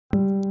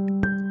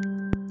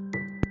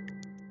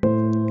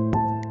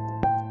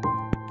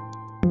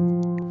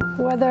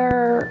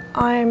Whether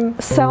I'm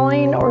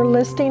selling or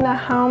listing a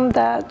home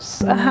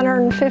that's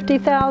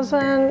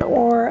 $150,000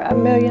 or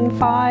 $1.5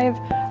 million,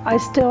 I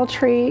still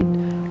treat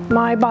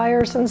my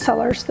buyers and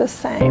sellers the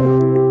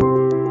same.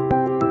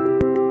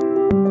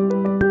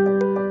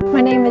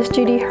 My name is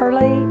Judy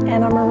Hurley,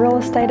 and I'm a real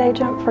estate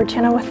agent for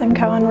Chinowth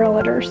Cohen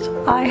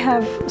Realtors. I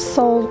have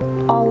sold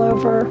all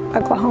over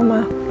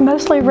Oklahoma,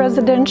 mostly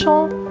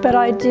residential, but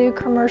I do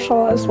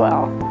commercial as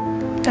well,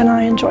 and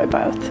I enjoy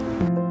both.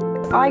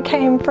 I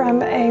came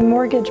from a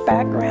mortgage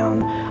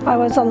background. I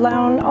was a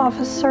loan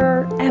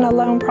officer and a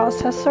loan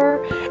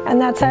processor,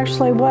 and that's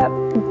actually what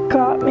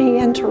got me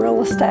into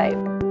real estate.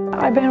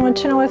 I've been with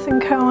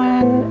Chinowth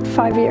Cohen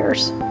 5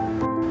 years.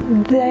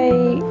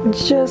 They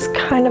just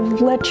kind of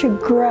let you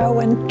grow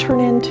and turn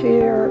into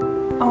your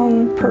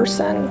own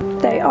person.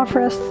 They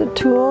offer us the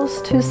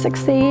tools to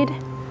succeed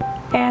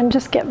and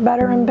just get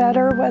better and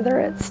better, whether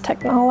it's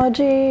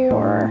technology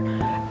or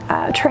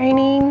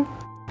training.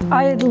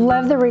 I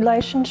love the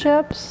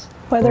relationships,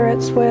 whether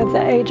it's with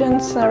the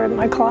agents or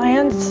my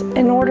clients.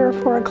 In order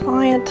for a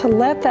client to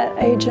let that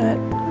agent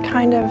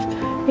kind of,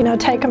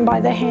 take them by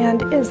the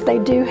hand, is they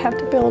do have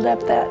to build up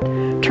that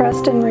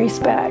trust and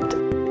respect.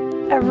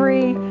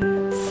 Every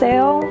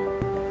sale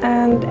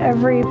and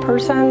every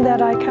person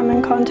that I come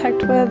in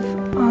contact with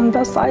on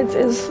both sides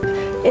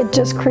it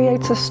just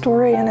creates a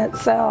story in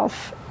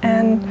itself,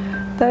 and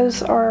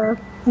those are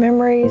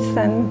memories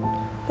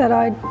that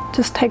I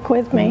just take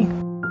with me.